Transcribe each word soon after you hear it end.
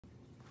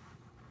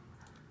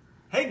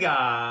Hey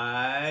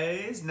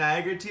guys,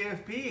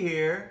 NiagaraTFP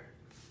here.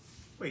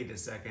 Wait a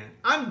second,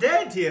 I'm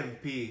dead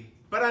TFP,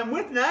 but I'm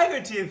with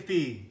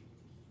NiagaraTFP.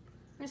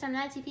 Yes, I'm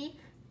NiagaraTFP.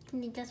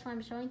 Can you guess what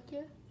I'm showing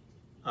you?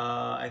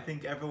 I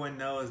think everyone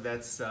knows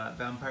that's the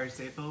Empire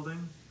State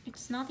Building.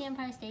 It's not the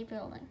Empire State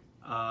Building.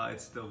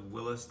 It's the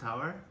Willis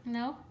Tower.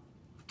 No.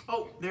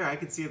 Oh, there, I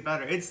can see it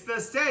better. It's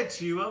the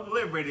Statue of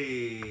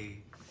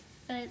Liberty.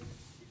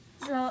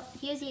 So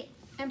here's the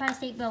Empire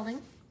State Building.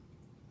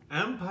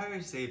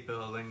 Empire State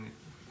Building.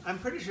 I'm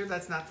pretty sure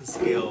that's not to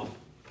scale.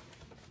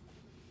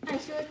 Are you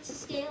sure it's to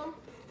scale?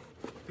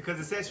 Because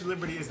the Statue of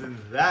Liberty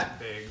isn't that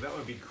big. That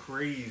would be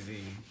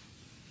crazy.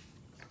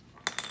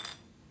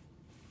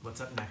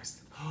 What's up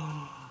next?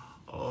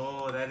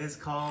 Oh, that is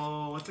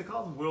called, what's it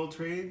called? World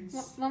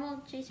Trades? One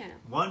World Trade Center.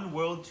 One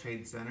World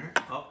Trade Center.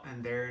 Oh,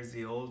 and there's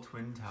the old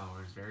Twin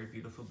Towers. Very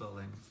beautiful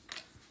building.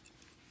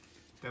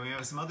 Then we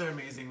have some other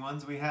amazing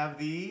ones. We have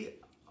the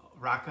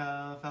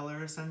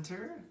Rockefeller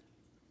Center.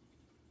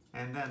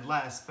 And then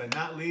last but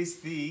not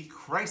least, the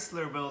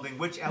Chrysler Building,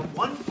 which at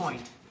one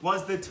point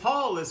was the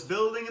tallest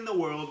building in the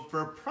world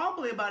for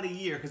probably about a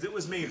year because it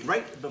was made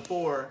right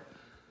before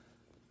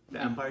the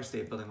Empire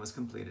State Building was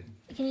completed.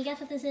 Can you guess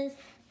what this is?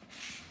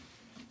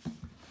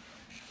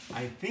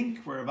 I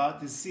think we're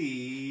about to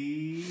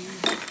see,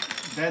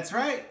 that's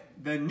right,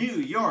 the New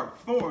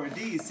York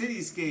 4D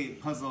Cityscape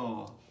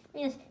puzzle.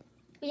 Yes,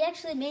 we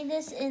actually made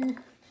this in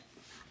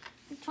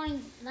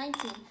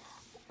 2019.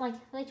 Like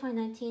late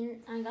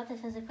 2019, I got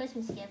this as a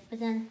Christmas gift, but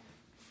then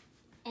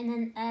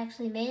I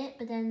actually made it,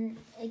 but then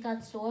it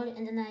got stored,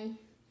 and then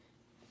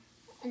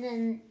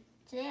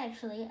today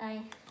actually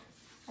I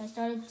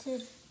decided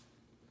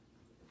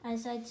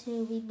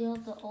to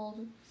rebuild the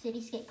old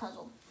Cityscape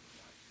puzzle.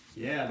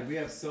 Yeah, we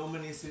have so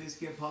many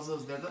Cityscape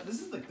puzzles.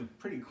 This is like the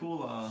pretty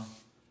cool.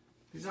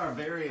 These are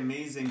very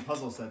amazing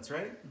puzzle sets,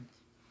 right?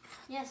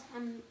 Yes,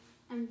 I'm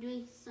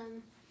doing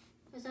some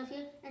stuff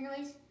here.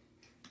 Anyways,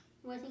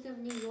 what do you think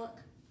of New York?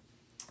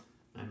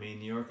 I mean,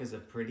 New York is a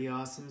pretty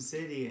awesome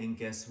city, and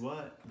guess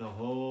what? The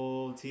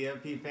whole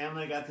TFP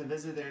family got to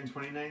visit there in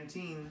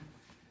 2019.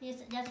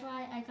 Yes, that's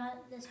why I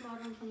got this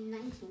model in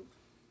 2019.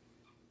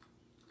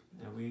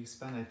 And we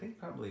spent, I think,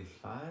 probably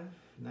 5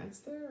 nights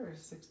there, or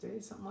 6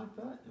 days, something like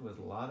that. It was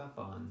a lot of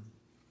fun.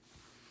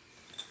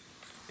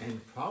 And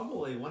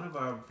probably one of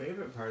our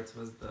favorite parts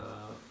was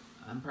the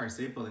Empire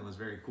State Building was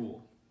very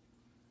cool.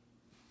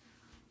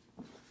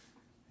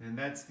 And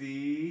that's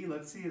the,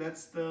 let's see,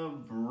 that's the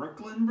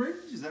Brooklyn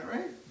Bridge, is that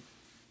right?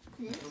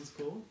 Yes. That one's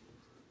cool.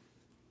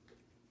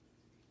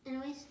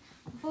 Anyways,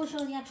 before we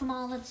show the actual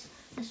model, let's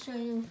show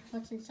you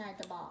what's inside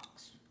the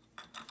box.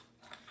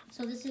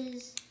 So this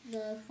is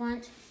the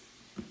front,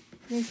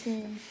 this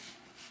is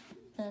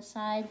the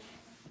side,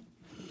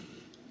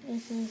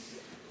 this is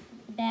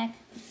the back.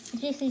 It's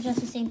basically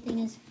just the same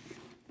thing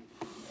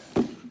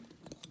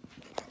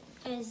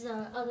as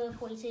other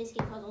 40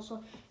 Cityscape puzzles.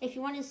 So if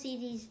you want to see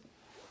these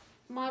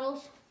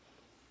models,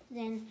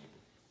 then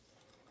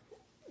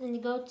you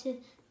go to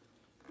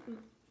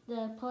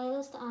the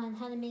playlist on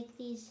how to make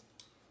these,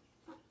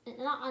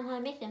 not on how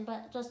to make them,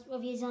 but just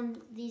reviews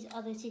on these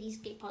other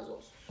Cityscape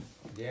puzzles.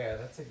 Yeah,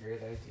 that's a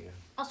great idea.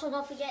 Also,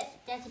 don't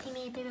forget that if you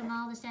made your favorite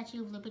model, the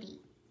Statue of Liberty.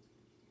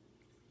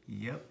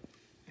 Yep,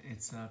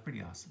 it's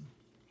pretty awesome.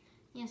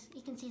 Yes,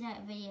 you can see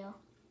that video.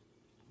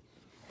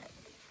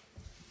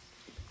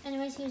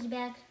 Anyways, here's the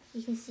back.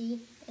 You can see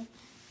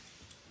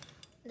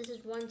this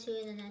is 1, 2,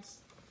 and then that's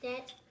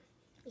that.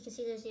 You can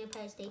see there's the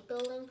Empire State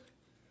Building.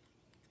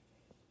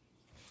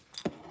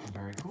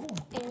 Very cool.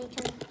 And you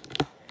can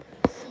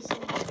see some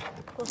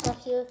cool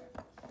stuff here.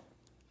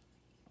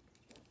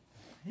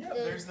 Yeah,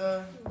 there's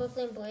the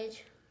Brooklyn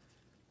Bridge.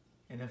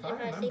 And if I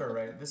remember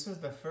right, this was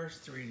the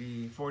first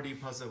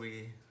 4D puzzle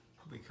we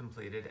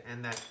completed,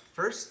 and that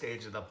first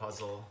stage of the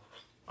puzzle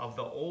of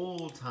the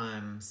old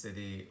time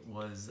city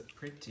was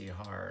pretty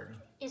hard.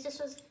 Yes, this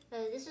was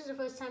the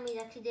first time we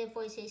actually did a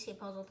 40 Cityscape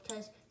puzzle,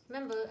 because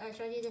remember I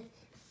showed you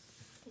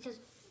because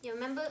you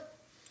remember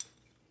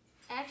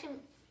I actually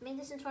made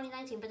this in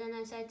 2019, but then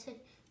I decided to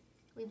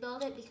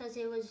rebuild it because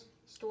it was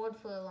stored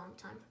for a long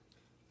time.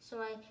 So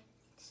I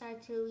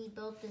decided to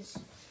rebuild this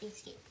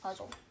Cityscape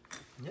puzzle.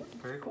 Yep,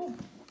 very cool.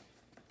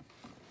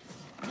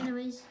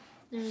 Anyways,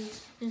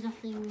 there's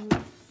nothing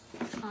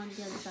on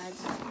the other side.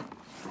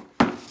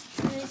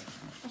 Anyways,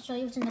 I'll show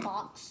you what's in the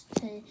box.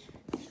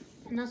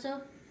 And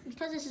also,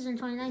 because this is in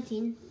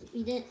 2019,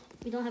 we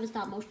don't have a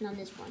stop motion on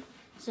this one.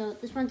 So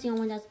this one's the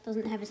only one that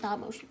doesn't have a stop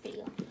motion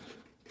video.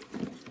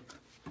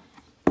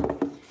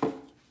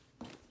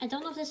 I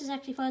don't know if this is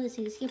actually part of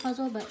the Cityscape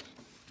puzzle, but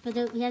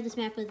we have this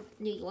map of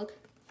New York.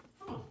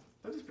 Oh,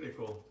 that is pretty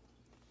cool.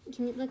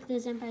 Can you look at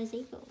this Empire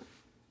State Building?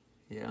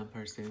 Yeah,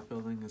 Empire State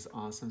Building is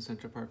awesome.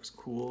 Central Park's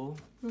cool.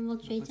 One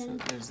World Trade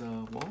Center. There's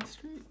Wall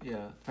Street.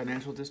 Yeah,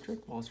 Financial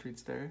District. Wall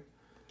Street's there.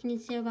 Can you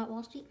say about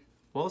Wall Street?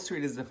 Wall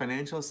Street is the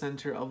financial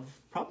center of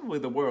probably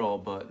the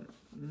world, but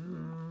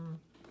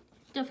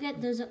don't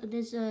forget there's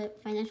a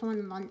financial one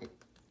in London.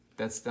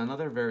 That's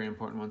another very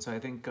important one. So I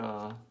think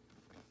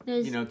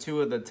There's, You know,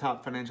 two of the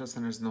top financial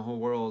centers in the whole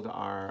world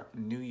are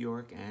New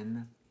York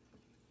and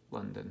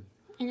London.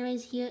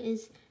 anyways, here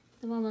is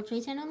the World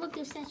Trade Center. Look,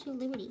 there's Statue of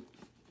Liberty.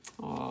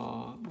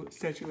 Aw,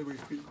 Statue of Liberty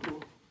is pretty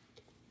cool.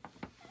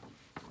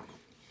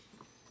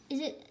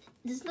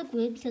 Does it look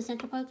weird because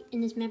Central Park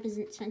in this map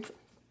isn't central?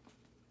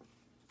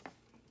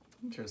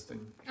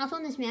 Interesting. Also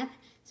on this map,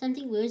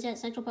 something weird is that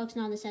Central Park's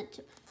not in the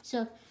center.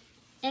 So,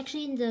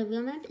 actually in the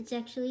real map, it's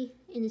actually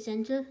in the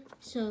center.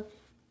 So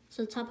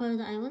the top part of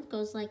the island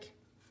goes like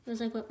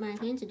what my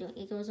hands are doing.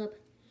 It goes up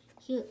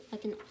here,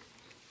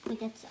 like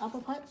that's the upper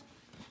part.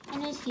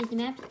 Anyways, here's the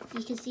map.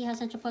 You can see how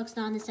Central Park's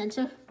not in the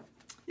center.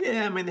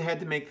 Yeah, I mean, they had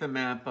to make the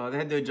map, they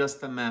had to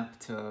adjust the map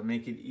to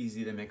make it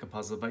easy to make a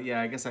puzzle. But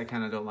yeah, I guess I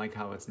kind of don't like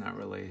how it's not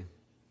really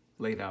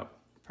laid out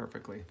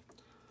perfectly.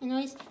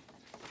 Anyways,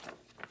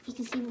 you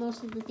can see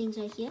most of the things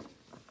right here.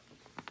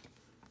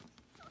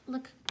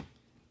 Look.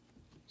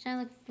 Try to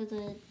look for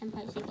the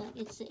Empire State Building.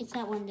 It's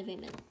that one in the very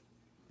middle.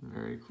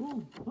 Very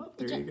cool. Oh,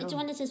 there you go. It's the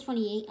one that says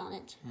 28 on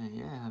it.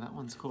 Yeah, that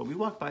one's cool. We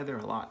walked by there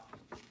a lot.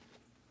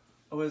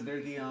 Oh, is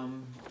there the,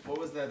 what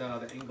was that,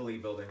 the Angley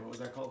building? What was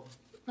that called?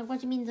 Like,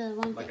 what do you mean the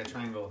one? Like a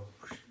triangle.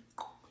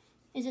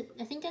 Is it?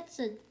 I think that's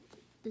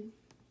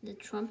the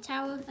Trump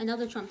Tower.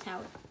 Another Trump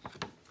Tower.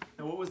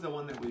 And what was the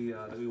one that we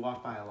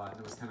walked by a lot? And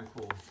it was kind of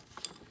cool.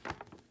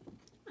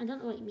 I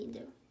don't know what you mean,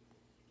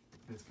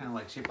 though. It's kind of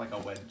like shaped like a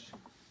wedge.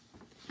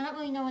 I don't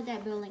really know what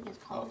that building is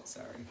called. Oh,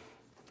 sorry.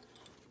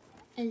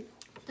 And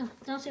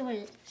don't say what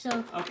it is.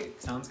 So. Okay,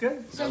 sounds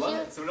good. So I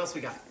love it. So what else we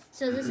got?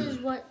 So this is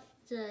what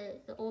the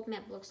old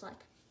map looks like.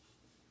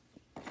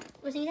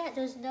 Well, see that?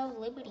 There's no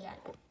Liberty on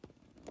it.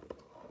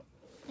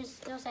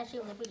 There's no Statue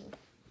of Liberty.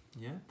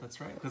 Yeah,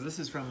 that's right. Because this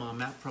is from a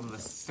map from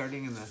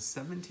starting in the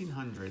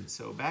 1700s.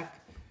 So back,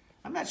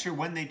 I'm not sure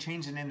when they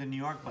changed the name to New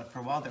York, but for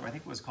a while there, I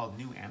think it was called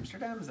New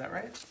Amsterdam. Is that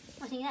right?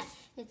 Well, see that?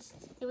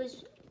 It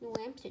was New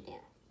Amsterdam.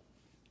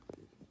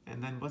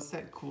 And then what's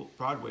that cool?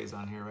 Broadway's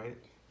on here, right?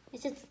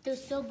 It's just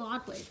there's still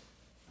Broadway.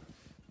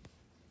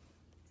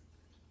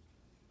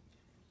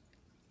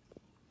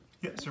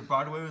 Yeah, so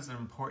Broadway was an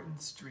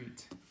important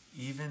street.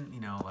 Even,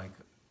 you know, like,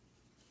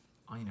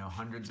 you know,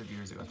 hundreds of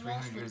years ago,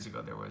 300 years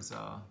ago, there was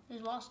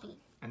There's Wall Street.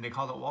 and they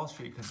called it Wall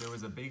Street because there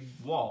was a big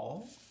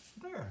wall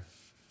there.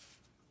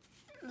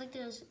 Look,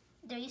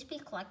 there used to be a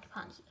collect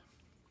pond here.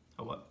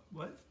 A what?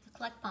 What? The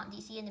collect pond, do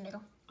you see in the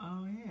middle?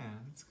 Oh, yeah,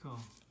 that's cool.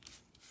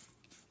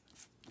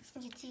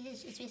 You can see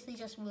this, it's basically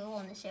just rural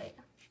in this area.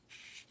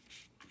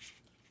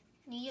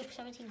 New York,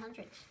 1700s.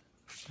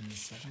 In the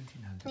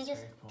 1700s, very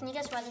cool. Can you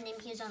guess why the name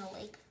here is on a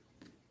lake?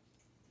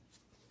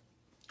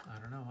 I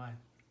don't know why.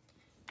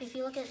 If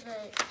you look at the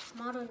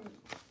modern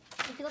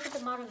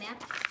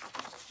map,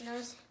 you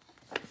notice.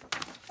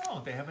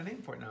 Oh, they have a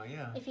name for it now,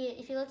 yeah. If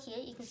you look here,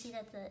 you can see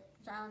that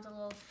the island's a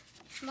little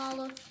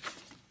smaller.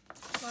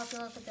 Well, if you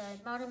look at the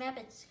modern map,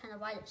 it's kind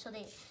of wider. So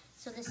they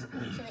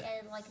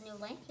added like a new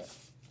lane here.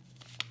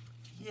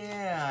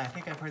 Yeah, I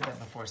think I've heard that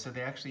before. So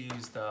they actually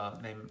used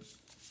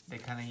they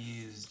kind of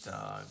used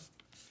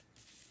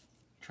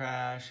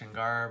trash and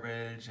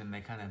garbage, and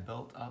they kind of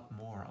built up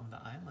more of the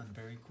island.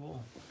 Very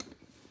cool.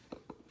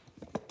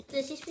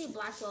 This used to be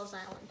Blackwell's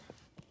Island.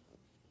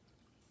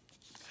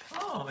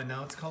 Oh, and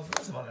now it's called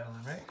Roosevelt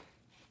Island, right?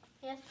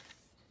 Yes.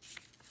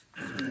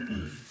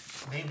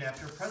 Named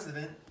after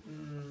President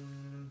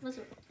What's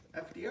it?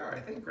 FDR, I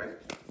think, right?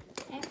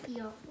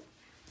 FDR.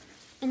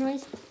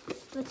 Anyways,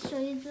 let's show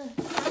you the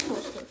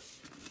poster.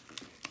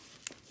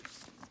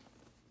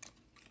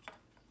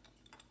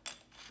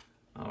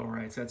 All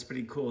right, so that's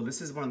pretty cool.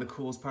 This is one of the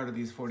coolest part of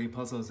these 40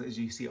 puzzles is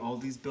you see all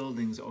these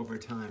buildings over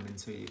time, and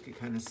so you can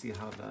kind of see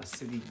how the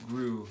city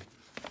grew.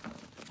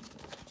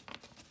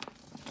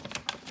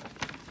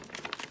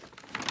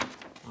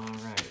 All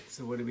right,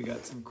 so what do we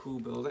got? Some cool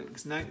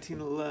buildings.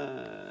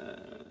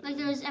 1911. Like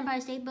there's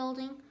Empire State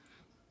Building,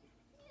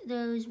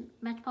 there's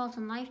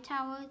Metropolitan Life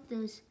Tower,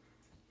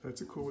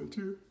 That's a cool one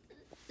too.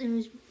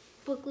 there's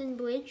Brooklyn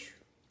Bridge,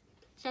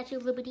 Statue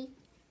of Liberty,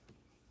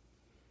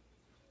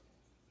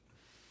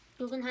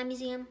 Guggenheim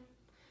Museum.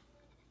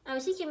 I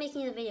was thinking of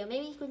making a video.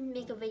 Maybe you could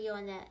make a video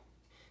on that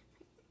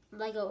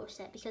Lego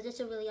set because it's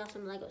a really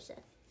awesome Lego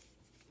set.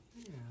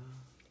 Yeah.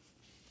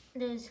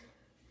 There's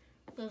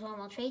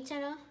World Trade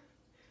Center.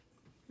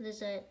 There's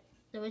the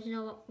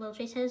original World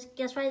Trade Center.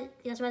 Guess why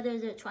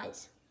there's there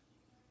twice?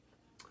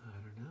 I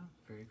don't know.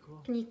 Very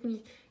cool. Can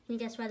you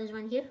guess why there's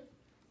one here?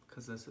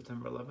 Because of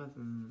September 11th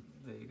and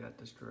they got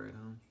destroyed,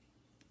 huh?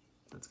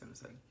 That's kind of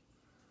sad.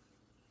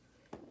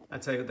 I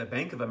tell you, the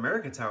Bank of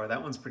America Tower,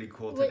 that one's pretty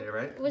cool today,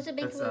 right? What's the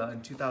Bank That's of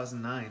in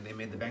 2009. They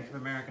made the Bank of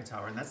America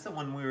Tower, and that's the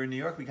one we were in New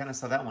York. We kind of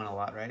saw that one a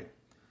lot, right?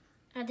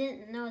 I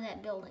didn't know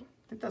that building.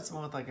 I think that's the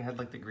one with like it had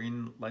like the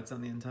green lights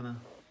on the antenna.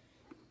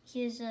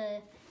 Here's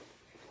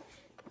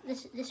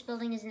this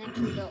building isn't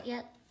actually built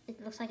yet.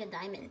 It looks like a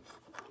diamond.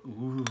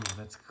 Ooh,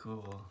 that's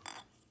cool.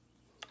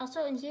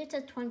 Also, in here it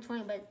says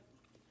 2020,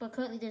 but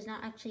currently there's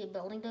not actually a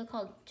building there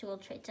called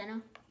World Trade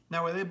Center.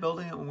 Now, were they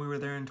building it when we were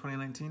there in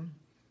 2019?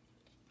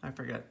 I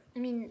forget. I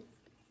mean,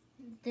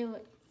 they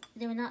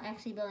were not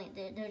actually building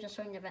it. They were just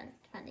showing the event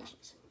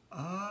foundations.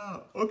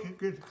 Ah, okay,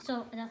 good.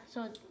 So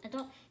I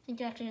don't think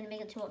they're actually going to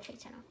make it to World Trade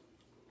Center.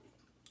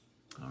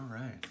 All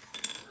right.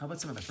 How about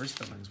some of the first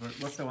buildings?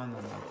 What's the one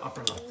on the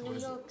upper left? What New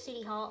is it? York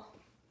City Hall.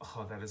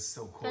 Oh, that is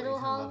so cool. Federal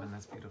Hall. 1811,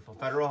 that's beautiful.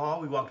 Federal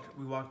Hall, we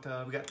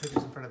got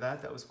pictures in front of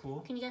that. That was cool.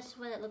 Can you guess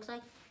what it looks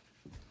like?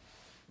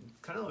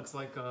 Kind of looks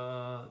like,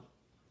 I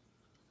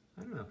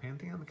don't know,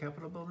 Pantheon, the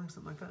Capitol building,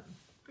 something like that.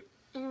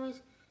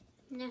 Anyways,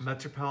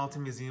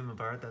 Metropolitan Museum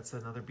of Art, that's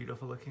another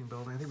beautiful looking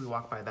building. I think we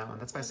walked by that one.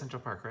 That's by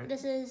Central Park, right?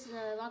 this is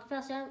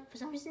Rockefeller Center. For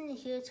some reason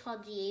here it's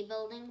called GA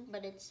Building,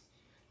 but it's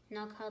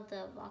now called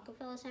the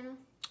Rockefeller Center.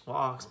 Well,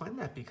 I'll explain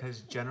that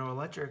because General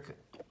Electric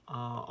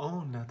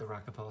owned the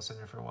Rockefeller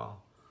Center for a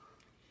while.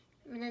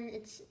 And then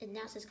it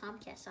now says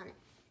Comcast on it.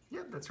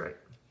 Yep, that's right.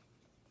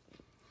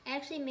 I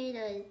actually made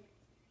a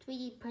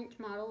 3D print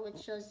model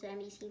which shows the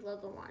NBC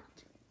logo on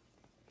it.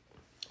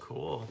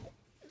 Cool.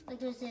 Like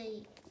there's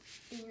a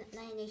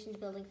United Nations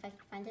building, if I can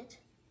find it.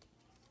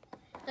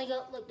 Like,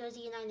 oh, look, there's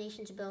the United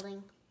Nations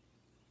building.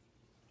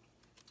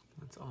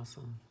 That's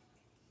awesome.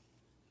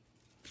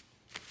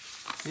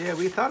 Yeah,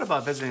 we thought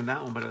about visiting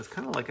that one, but it was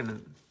kind of like a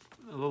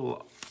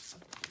little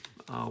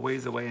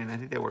ways away, and I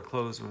think they were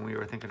closed when we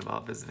were thinking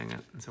about visiting it.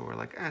 And so we're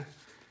like, if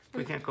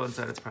we can't go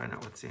inside, it's probably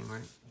not worth seeing,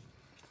 right?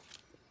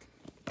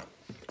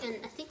 And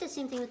I think the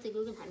same thing with the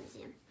Guggenheim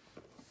Museum.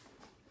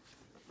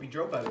 We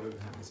drove by the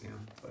Guggenheim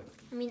Museum, but...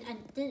 I mean, I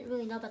didn't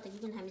really know about the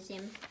Guggenheim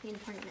Museum in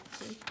front of it,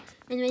 too.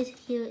 Anyways,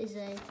 here is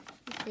a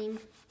thing.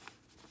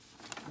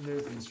 And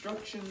there's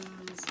instructions.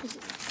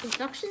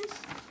 Instructions?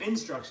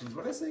 Instructions.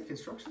 What did I say?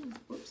 Constructions?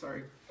 Whoops,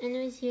 sorry.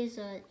 Anyways, here's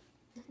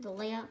the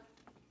layout.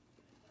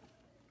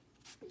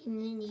 And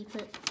then you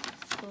put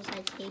those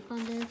like tape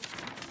on there.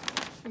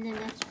 And then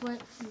that's what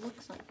it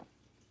looks like.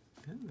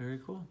 Yeah, very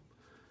cool.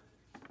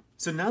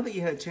 So now that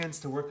you had a chance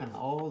to work on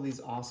all these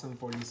awesome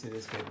 4D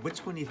Cityscape, which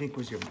one do you think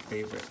was your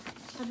favorite?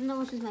 I don't know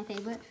which is my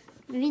favorite.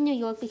 Maybe New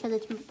York because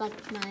it's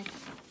like my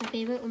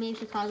favorite, or maybe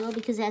Chicago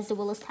because it has the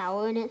Willis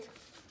Tower in it.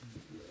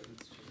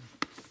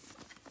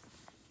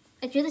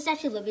 I feel this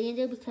actually living in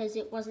there because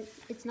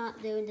it's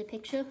not there in the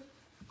picture.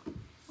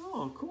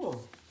 Oh,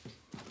 cool.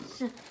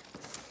 So,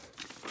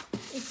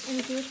 and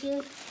if you look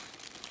here,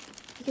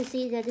 you can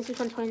see that this is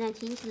from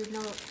 2019, so there's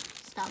no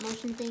stop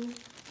motion thing.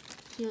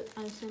 Here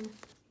are some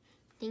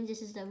things.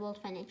 This is the World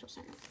Financial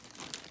Center.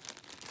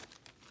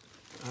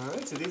 All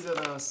right, so these are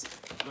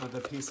the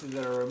pieces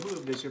that are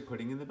removed as you're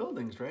putting in the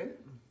buildings, right?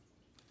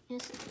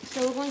 Yes.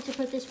 So we're going to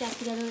put this back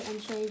together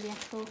and show you the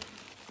actual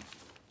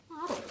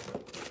model.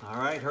 All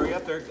right, hurry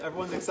up.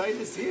 Everyone's excited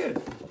to see it.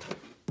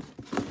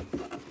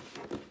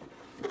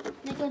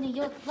 Now go to New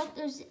York. Look,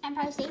 there's the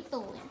Empire State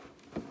Building.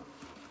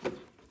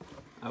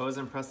 I was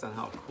impressed on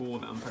how cool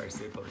the Empire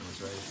State Building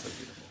was, right? It's so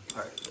beautiful.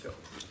 All right, let's go.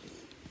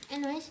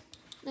 Anyways,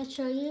 let's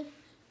show you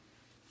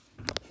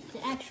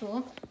the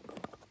actual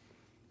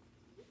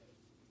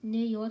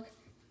New York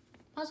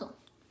puzzle.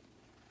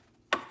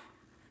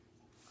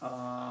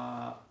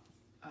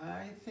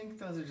 I think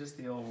those are just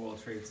the old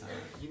World Trade Center.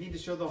 You need to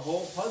show the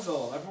whole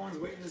puzzle. Everyone's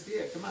waiting to see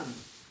it. Come on.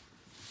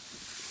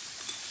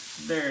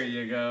 There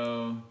you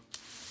go.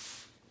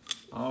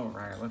 All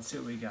right, let's see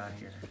what we got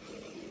here.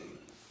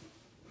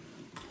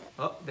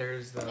 Oh,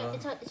 there's the... Yeah,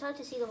 it's hard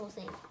to see the whole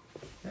thing.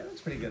 That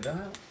looks pretty good,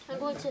 huh?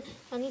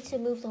 I need to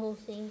move the whole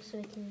thing so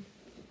we can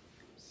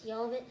see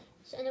all of it.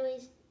 So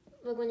anyways,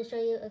 we're going to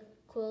show you a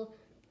cool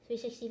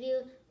 360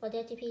 view while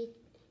NiagaraTFP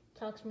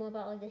talks more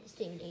about like the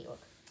history of New York.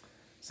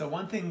 So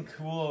one thing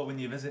cool when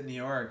you visit New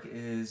York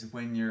is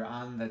when you're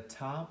on the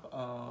top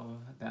of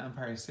the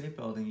Empire State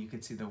Building, you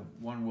could see the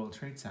One World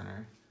Trade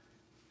Center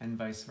and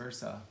vice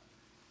versa.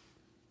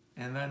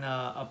 And then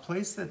a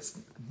place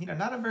that's,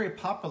 not a very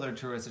popular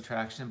tourist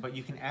attraction, but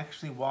you can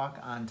actually walk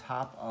on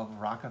top of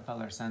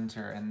Rockefeller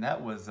Center, and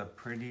that was a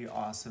pretty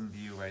awesome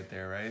view right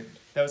there, right?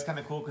 That was kind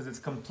of cool because it's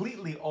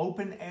completely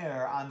open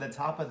air on the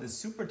top of this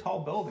super tall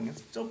building.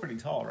 It's still pretty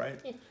tall, right?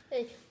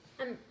 Yeah.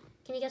 Can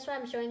you guess why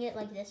I'm showing it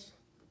like this?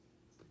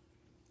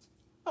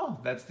 Oh,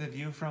 that's the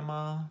view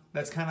from,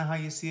 that's kind of how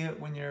you see it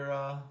when you're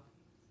on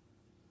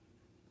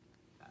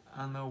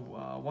the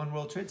One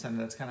World Trade Center.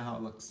 That's kind of how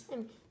it looks.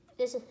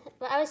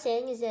 What I was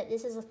saying is that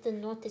this is like the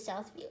north to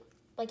south view.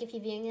 Like if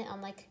you're viewing it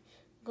on like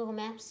Google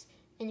Maps,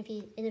 and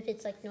if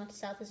it's like north to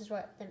south, this is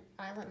what the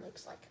island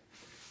looks like.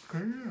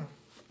 Okay.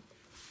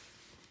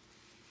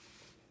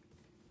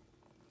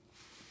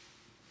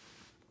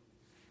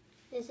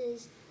 This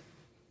is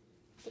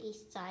the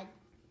east side.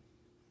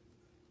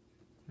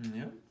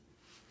 Yeah.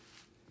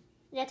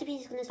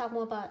 NiagaraTFP is going to talk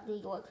more about New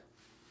York.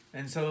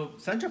 And so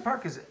Central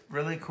Park is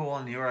really cool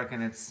in New York,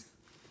 and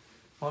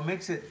what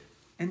makes it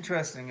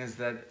interesting is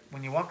that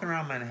when you're walking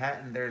around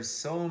Manhattan, there's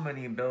so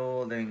many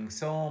buildings,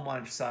 so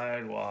much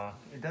sidewalk.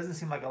 It doesn't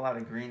seem like a lot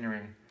of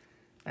greenery.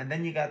 And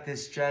then you got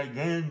this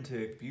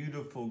gigantic,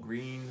 beautiful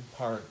green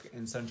park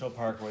in Central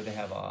Park where they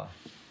have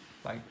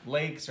like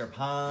lakes or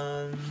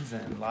ponds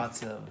and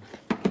lots of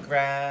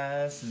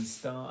grass and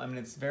stone. I mean,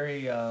 it's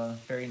very,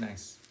 very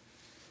nice.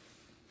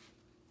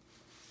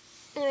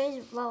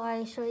 Anyways, while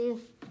I show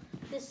you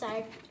this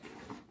side,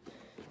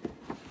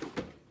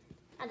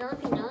 I don't know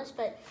if you noticed,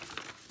 but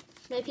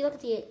if you look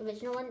at the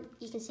original one,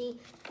 you can see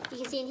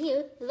in here,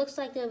 it looks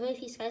like there are very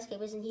few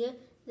skyscrapers in here.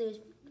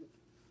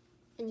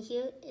 In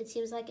here, it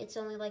seems like it's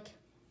only like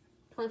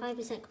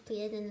 25%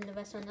 completed and then the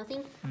rest are nothing.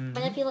 Mm-hmm.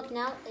 But if you look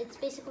now, it's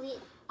basically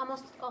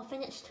almost all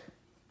finished.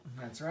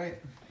 That's right.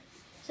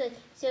 So you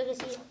can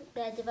see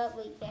that I developed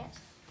really fast.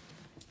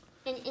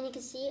 And you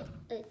can see,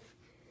 and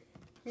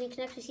you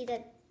can actually see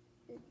that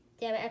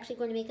they're actually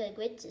going to make a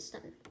grid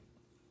system.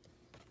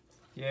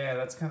 Yeah,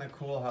 that's kind of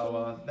cool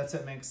how that's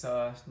what makes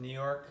New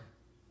York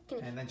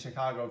and then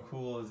Chicago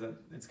cool, is that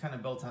it's kind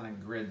of built on a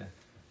grid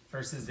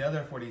versus the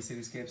other 40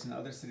 cityscapes in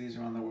other cities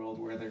around the world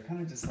where they're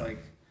kind of just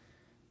like,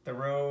 the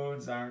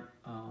roads aren't,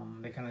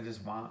 they kind of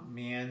just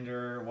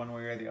meander one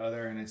way or the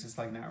other, and it's just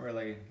like not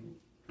really.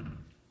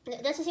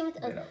 That's the same with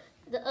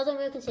the other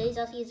American cities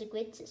also use a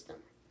grid system.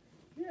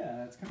 Yeah,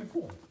 that's kind of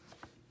cool.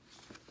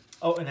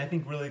 Oh, and I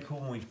think really cool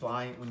when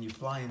you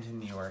fly into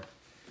New York,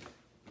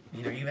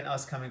 you know, even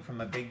us coming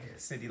from a big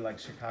city like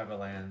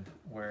Chicagoland,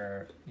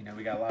 where, you know,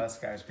 we got a lot of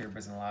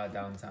skyscrapers and a lot of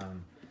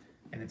downtown,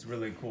 and it's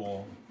really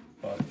cool.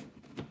 But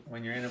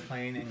when you're in a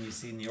plane and you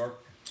see New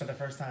York for the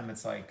first time,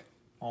 it's like,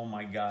 oh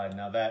my God,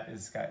 now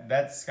that's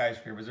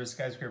skyscrapers. There's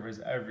skyscrapers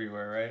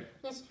everywhere, right?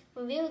 Yes,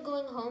 when we were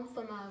going home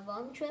from our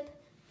Rome trip,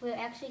 we were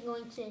actually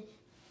going to,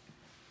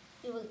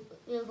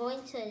 we were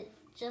going to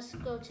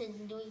just go to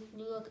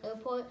New York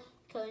Airport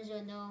because there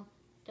are no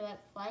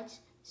direct flights.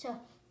 So,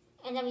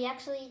 and then we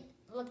actually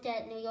looked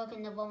at New York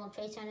and the World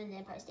Trade Center and the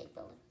Empire State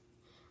Building.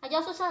 I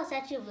also saw the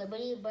Statue of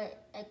Liberty,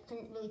 but I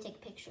couldn't really take a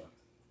picture.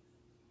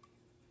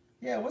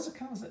 Yeah, it was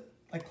kind of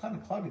like kind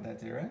of cloudy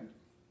that day, right?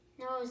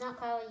 No, it was not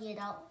cloudy at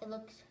all. It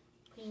looked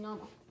pretty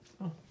normal.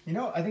 Oh, you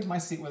know, I think my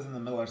seat was in the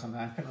middle or something.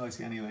 I couldn't really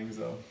see anything,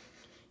 so.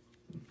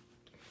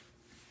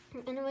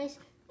 Anyways,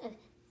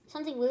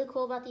 something really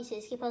cool about these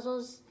cityscape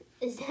puzzles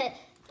is that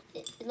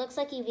it looks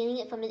like you're viewing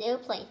it from an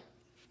airplane.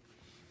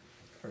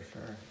 For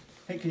sure.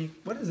 Hey,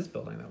 what is this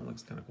building? That one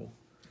looks kind of cool.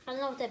 I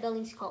don't know what that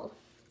building's called.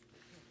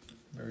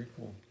 Very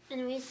cool.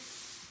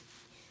 Anyways,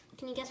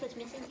 can you guess what's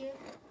missing here?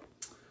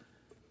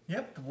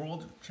 Yep, the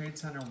World Trade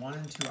Center 1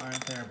 and 2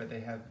 aren't there, but they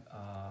have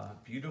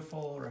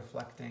beautiful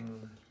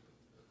reflecting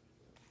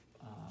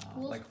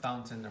like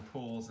fountain or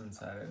pools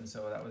inside it, and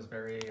so that was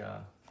very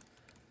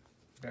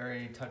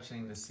very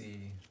touching to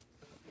see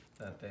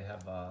that they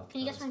have can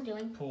you guess what I'm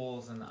doing?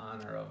 Pools in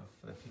honor of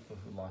the people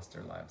who lost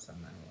their lives on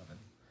 9/11.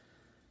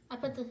 I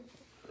put the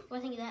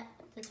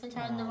Twin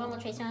Towers and the World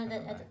Trade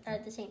Center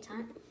at the same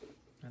time.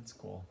 That's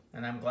cool,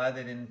 and I'm glad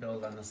they didn't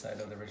build on the site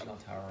of the original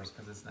towers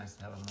because it's nice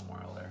to have a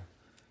memorial there.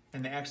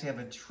 And they actually have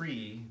a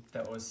tree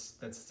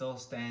that's still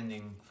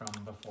standing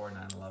from before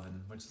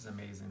 9/11, which is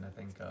amazing. I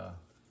think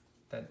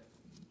that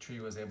tree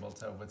was able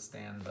to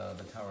withstand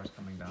the towers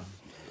coming down.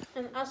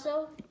 And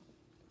also,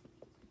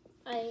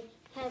 I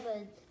have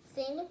a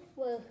thing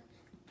where,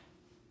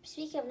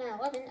 speaking of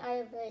 9/11, I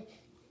have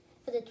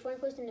for the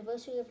 21st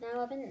anniversary of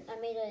 9/11, I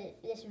made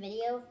this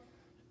video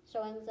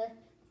showing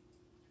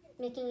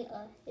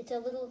it's a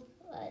little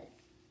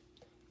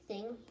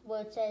thing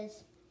where it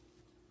says,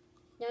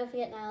 never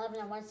forget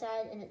 9/11 on one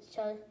side, and it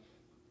shows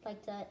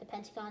like the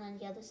Pentagon on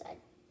the other side.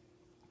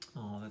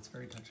 Oh, that's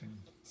very touching.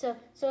 So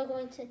we're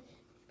going to,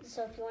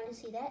 so if you want to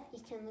see that, you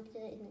can look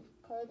at it in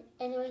the card.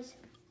 Anyways,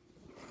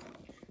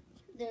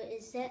 there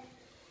is that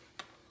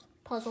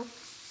puzzle.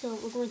 So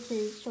we're going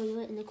to show you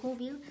it in the cool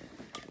view.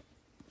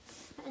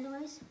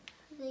 Anyways,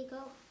 there you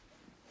go.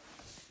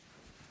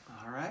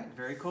 All right,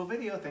 very cool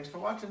video. Thanks for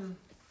watching.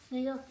 There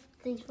you go.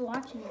 Thanks for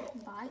watching.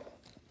 Bye.